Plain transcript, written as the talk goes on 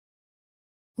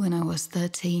When I was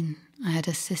 13, I had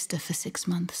a sister for 6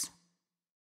 months.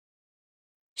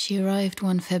 She arrived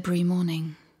one February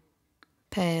morning,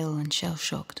 pale and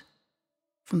shell-shocked,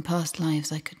 from past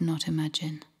lives I could not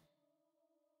imagine.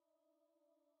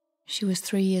 She was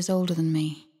 3 years older than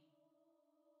me,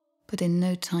 but in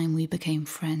no time we became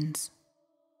friends.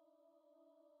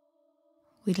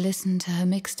 We'd listened to her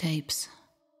mixtapes,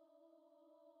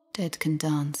 Dead Can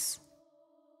Dance,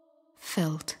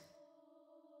 Felt,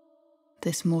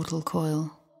 This Mortal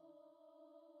Coil.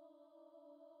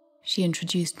 She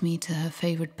introduced me to her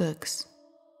favourite books,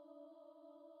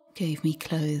 gave me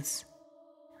clothes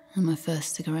and my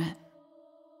first cigarette.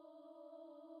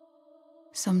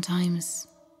 Sometimes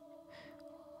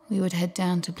we would head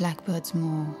down to Blackbird's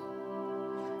Moor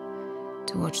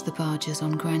to watch the barges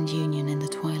on Grand Union in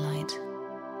the twilight.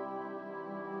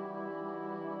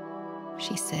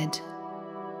 She said,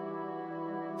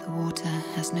 "The water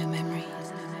has no memory."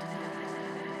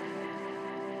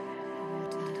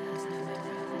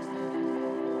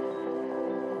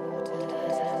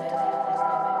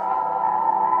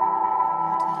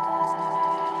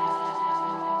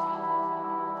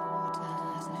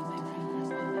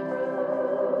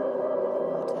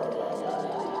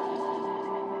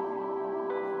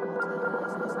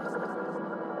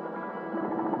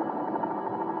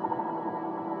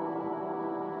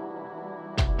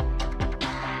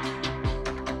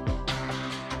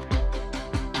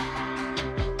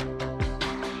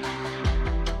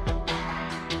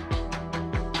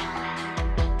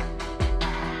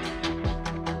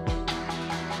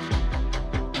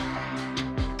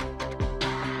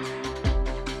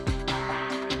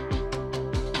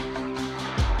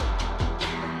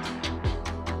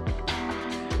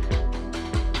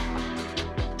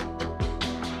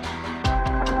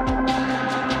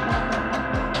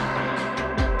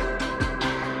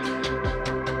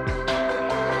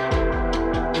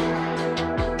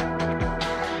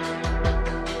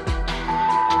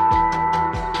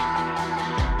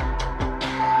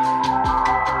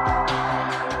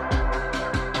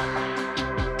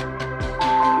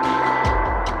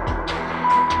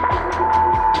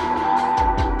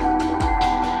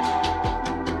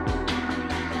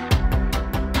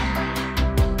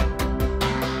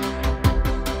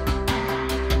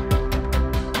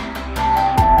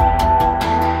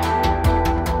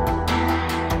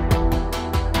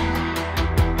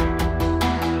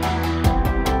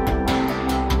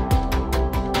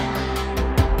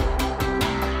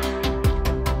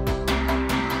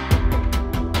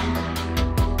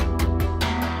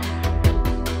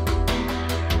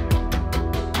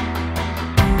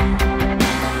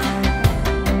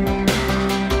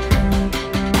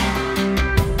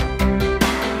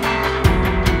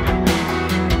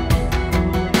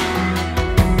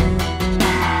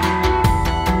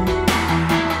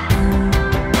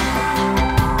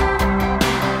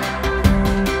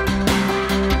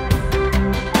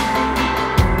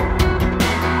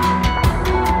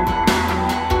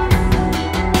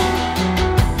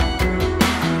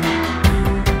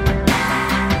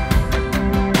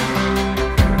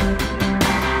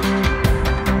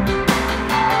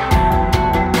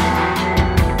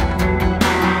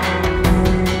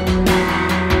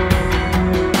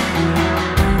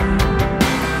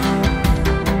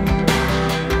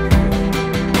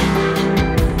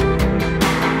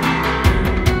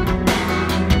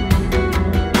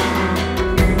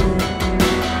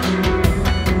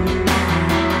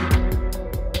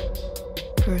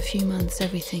 For a few months,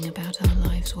 everything about our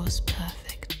lives was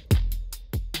perfect.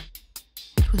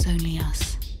 It was only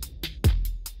us.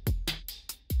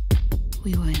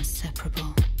 We were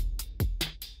inseparable.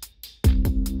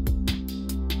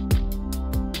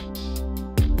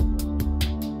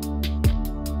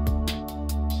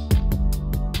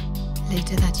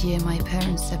 Later that year, my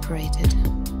parents separated.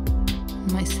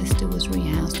 My sister was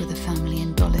rehoused with a family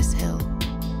in Dollis Hill.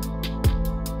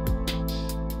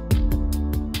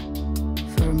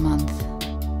 For a month,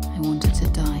 I wanted to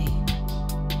die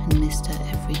and missed her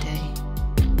every day.